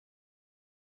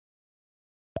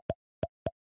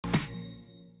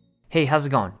Hey, how's it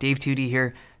going? Dave2D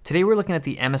here. Today we're looking at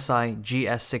the MSI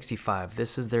GS65.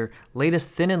 This is their latest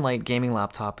thin and light gaming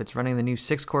laptop. It's running the new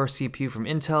 6-core CPU from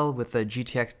Intel with the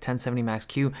GTX 1070 Max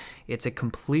Q. It's a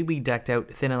completely decked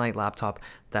out thin and light laptop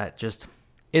that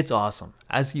it's awesome,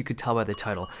 as you could tell by the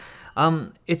title.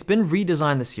 It's been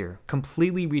redesigned this year,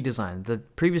 completely redesigned. The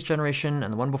previous generation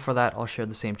and the one before that all shared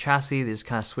the same chassis. They just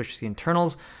kind of switched the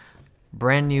internals.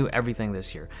 Brand new everything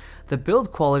this year. The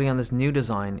build quality on this new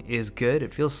design is good.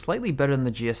 It feels slightly better than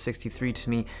the GS63 to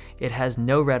me. It has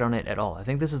no red on it at all. I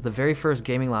think this is the very first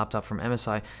gaming laptop from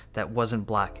MSI that wasn't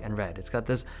black and red. It's got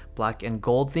this black and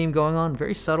gold theme going on,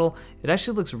 very subtle. It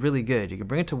actually looks really good. You can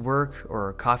bring it to work or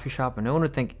a coffee shop and no one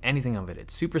would think anything of it.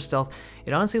 It's super stealth.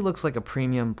 It honestly looks like a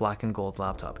premium black and gold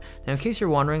laptop. Now, in case you're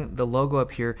wondering, the logo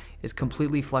up here is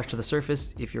completely flush to the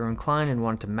surface. If you're inclined and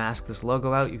wanted to mask this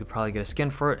logo out, you could probably get a skin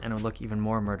for it and it would look even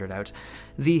more murdered out.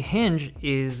 The hinge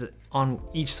is on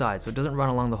each side, so it doesn't run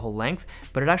along the whole length,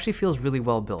 but it actually feels really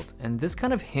well built. And this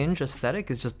kind of hinge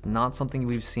aesthetic is just not something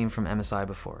we've seen from MSI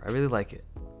before. I really like it.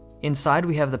 Inside,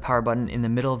 we have the power button in the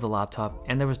middle of the laptop,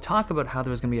 and there was talk about how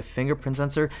there was going to be a fingerprint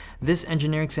sensor. This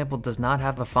engineering sample does not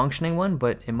have a functioning one,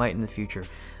 but it might in the future.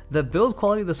 The build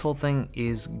quality of this whole thing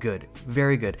is good,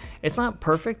 very good. It's not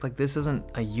perfect, like this isn't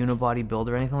a unibody build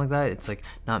or anything like that. It's like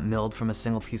not milled from a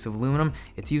single piece of aluminum.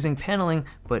 It's using paneling,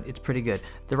 but it's pretty good.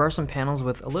 There are some panels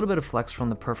with a little bit of flex from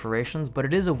the perforations, but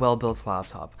it is a well-built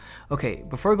laptop. Okay,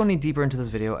 before I go any deeper into this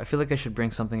video, I feel like I should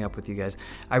bring something up with you guys.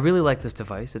 I really like this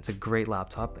device. It's a great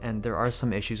laptop, and there are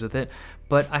some issues with it,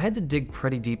 but I had to dig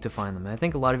pretty deep to find them. And I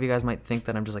think a lot of you guys might think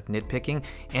that I'm just like nitpicking,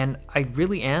 and I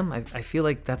really am. I feel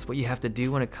like that's what you have to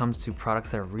do when it comes to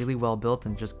products that are really well built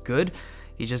and just good.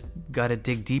 You just gotta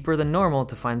dig deeper than normal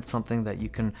to find something that you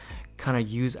can kind of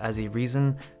use as a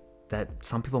reason that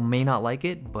some people may not like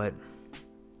it, but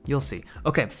you'll see.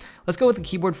 Okay, let's go with the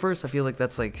keyboard first. I feel like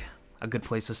that's like a good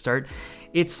place to start.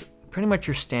 It's pretty much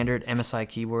your standard MSI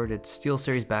keyboard. It's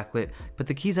SteelSeries backlit, but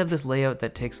the keys have this layout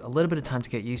that takes a little bit of time to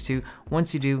get used to.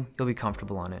 Once you do, you'll be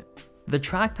comfortable on it. The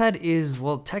trackpad is,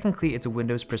 well, technically it's a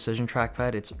Windows Precision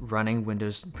trackpad. It's running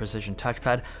Windows Precision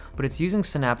touchpad, but it's using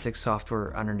Synaptic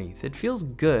software underneath. It feels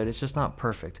good, it's just not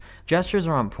perfect. Gestures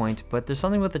are on point, but there's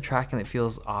something with the tracking that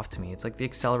feels off to me. It's like the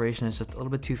acceleration is just a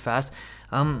little bit too fast.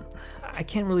 I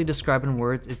can't really describe in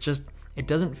words. It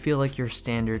doesn't feel like your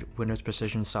standard Windows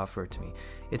Precision software to me.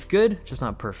 It's good, just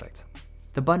not perfect.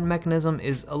 The button mechanism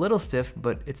is a little stiff,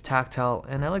 but it's tactile,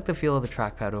 and I like the feel of the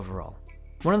trackpad overall.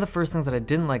 One of the first things that I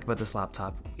didn't like about this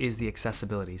laptop is the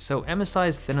accessibility. So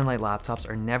MSI's thin and light laptops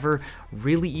are never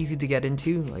really easy to get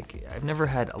into. Like, I've never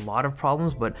had a lot of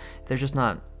problems, but they're just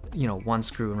not, you know, one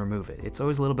screw and remove it. It's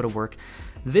always a little bit of work.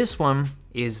 This one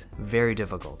is very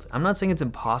difficult. I'm not saying it's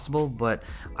impossible, but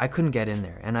I couldn't get in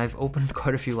there, and I've opened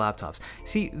quite a few laptops.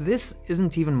 See, this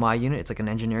isn't even my unit, it's like an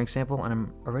engineering sample, and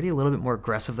I'm already a little bit more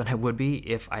aggressive than I would be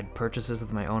if I'd purchased this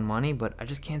with my own money, but I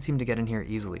just can't seem to get in here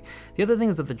easily. The other thing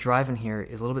is that the drive in here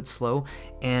is a little bit slow,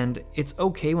 and it's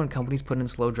okay when companies put in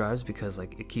slow drives because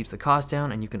like it keeps the cost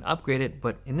down and you can upgrade it,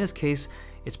 but in this case,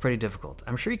 it's pretty difficult.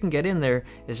 I'm sure you can get in there,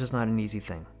 it's just not an easy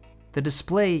thing. The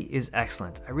display is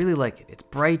excellent. I really like it. It's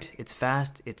bright, it's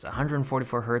fast, it's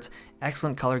 144 Hz,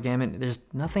 excellent color gamut. There's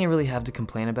nothing I really have to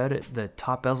complain about it. The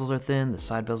top bezels are thin, the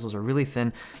side bezels are really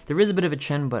thin. There is a bit of a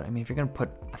chin, but I mean, if you're gonna put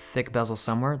a thick bezel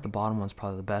somewhere, the bottom one's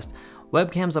probably the best.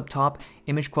 Webcam's up top,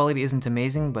 image quality isn't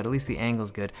amazing, but at least the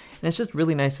angle's good. And it's just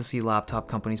really nice to see laptop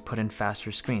companies put in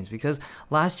faster screens, because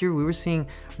last year we were seeing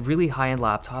really high-end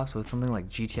laptops with something like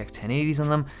GTX 1080s on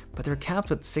them, but they're capped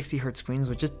with 60 Hz screens,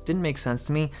 which just didn't make sense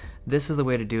to me. This is the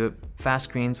way to do it. Fast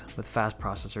screens with fast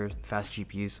processors, fast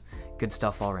GPUs, good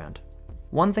stuff all around.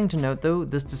 One thing to note though,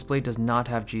 this display does not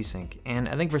have G-Sync, and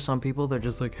I think for some people they're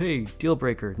just like, hey, deal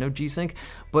breaker, no G-Sync,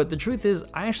 but the truth is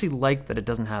I actually like that it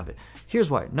doesn't have it. Here's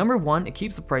why. Number one, it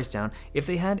keeps the price down. If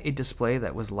they had a display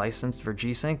that was licensed for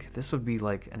G-Sync, this would be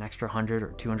like an extra 100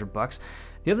 or 200 bucks.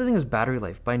 The other thing is battery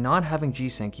life. By not having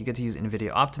G-Sync, you get to use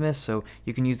NVIDIA Optimus, so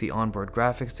you can use the onboard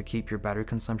graphics to keep your battery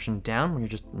consumption down when you're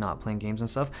just not playing games and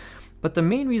stuff. But the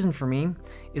main reason for me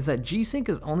is that G-Sync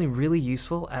is only really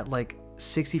useful at like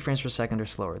 60 frames per second or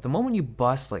slower. The moment you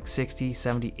bust like 60,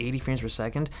 70, 80 frames per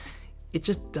second, it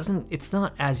just doesn't, it's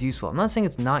not as useful. I'm not saying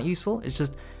it's not useful, it's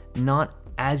just not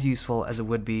as useful as it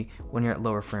would be when you're at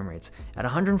lower frame rates. At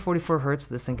 144 Hz,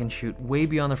 this thing can shoot way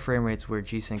beyond the frame rates where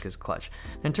G-Sync is clutch.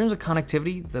 In terms of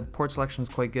connectivity, the port selection is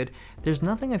quite good. There's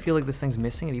nothing I feel like this thing's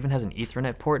missing. It even has an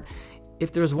Ethernet port.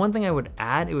 If there was one thing I would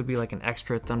add, it would be like an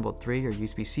extra Thunderbolt 3 or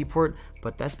USB-C port,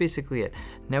 but that's basically it.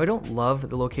 Now I don't love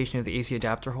the location of the AC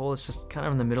adapter hole, it's just kind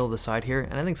of in the middle of the side here,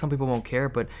 and I think some people won't care,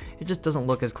 but it just doesn't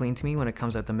look as clean to me when it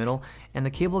comes out the middle, and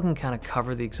the cable can kind of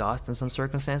cover the exhaust in some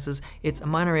circumstances. It's a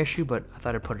minor issue, but I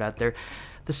thought I'd put it out there.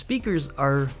 The speakers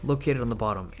are located on the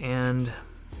bottom, and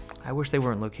I wish they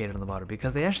weren't located on the bottom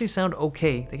because they actually sound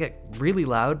okay. They get really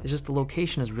loud, it's just the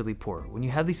location is really poor. When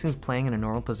you have these things playing in a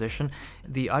normal position,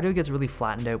 the audio gets really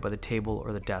flattened out by the table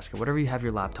or the desk or whatever you have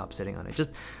your laptop sitting on. It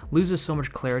just loses so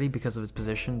much clarity because of its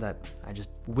position that I just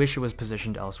wish it was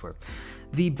positioned elsewhere.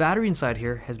 The battery inside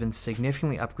here has been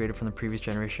significantly upgraded from the previous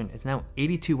generation. It's now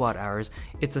 82 watt hours.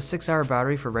 It's a 6-hour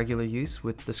battery for regular use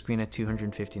with the screen at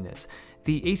 250 nits.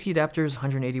 The AC adapter is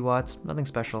 180 watts, nothing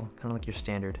special, kind of like your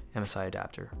standard MSI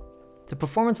adapter. The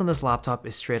performance on this laptop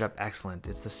is straight up excellent.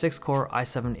 It's the 6-core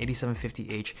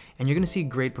i7-8750H, and you're going to see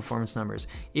great performance numbers.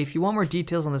 If you want more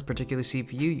details on this particular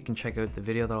CPU, you can check out the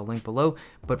video that I'll link below,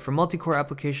 but for multi-core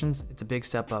applications, it's a big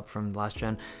step up from last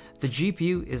gen. The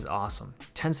GPU is awesome.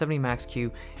 1070 Max-Q,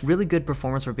 really good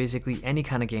performance for basically any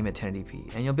kind of game at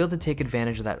 1080p, and you'll be able to take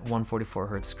advantage of that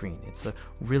 144Hz screen. It's a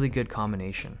really good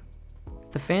combination.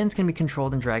 The fans can be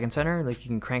controlled in Dragon Center, like you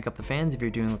can crank up the fans if you're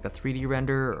doing like a 3D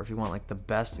render or if you want like the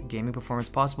best gaming performance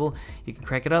possible. You can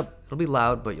crank it up, it'll be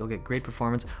loud, but you'll get great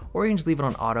performance, or you can just leave it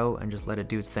on auto and just let it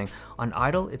do its thing. On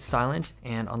idle, it's silent,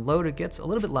 and on load, it gets a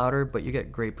little bit louder, but you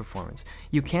get great performance.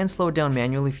 You can slow it down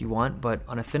manually if you want, but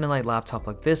on a thin and light laptop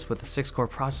like this with a 6-core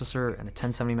processor and a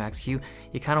 1070 Max-Q,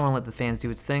 you kind of want to let the fans do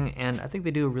its thing, and I think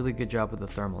they do a really good job with the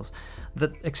thermals.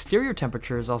 The exterior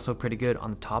temperature is also pretty good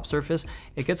on the top surface.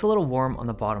 It gets a little warm on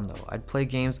the bottom though. I'd play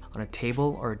games on a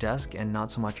table or a desk and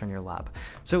not so much on your lap.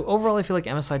 So overall, I feel like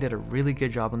MSI did a really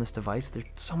good job on this device. There's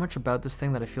so much about this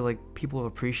thing that I feel like people will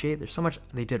appreciate. There's so much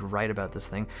they did right about this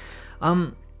thing.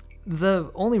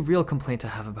 The only real complaint I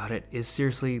have about it is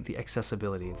seriously the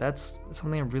accessibility. That's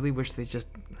something I really wish they just,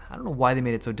 I don't know why they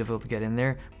made it so difficult to get in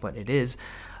there, but it is.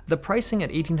 The pricing at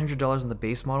 $1,800 on the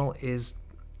base model is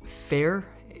fair.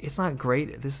 It's not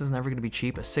great. This is never going to be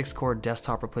cheap. A 6-core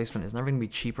desktop replacement is never going to be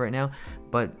cheap right now,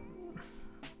 but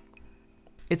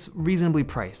it's reasonably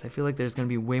priced. I feel like there's going to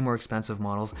be way more expensive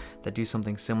models that do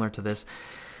something similar to this.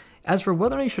 As for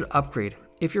whether or not you should upgrade,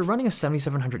 if you're running a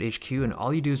 7700 HQ and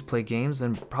all you do is play games,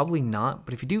 then probably not.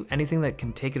 But if you do anything that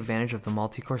can take advantage of the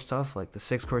multi-core stuff, like the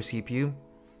 6-core CPU,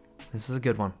 this is a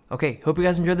good one. Okay, hope you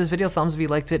guys enjoyed this video. Thumbs if you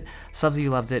liked it, subs if you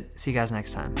loved it. See you guys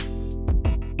next time.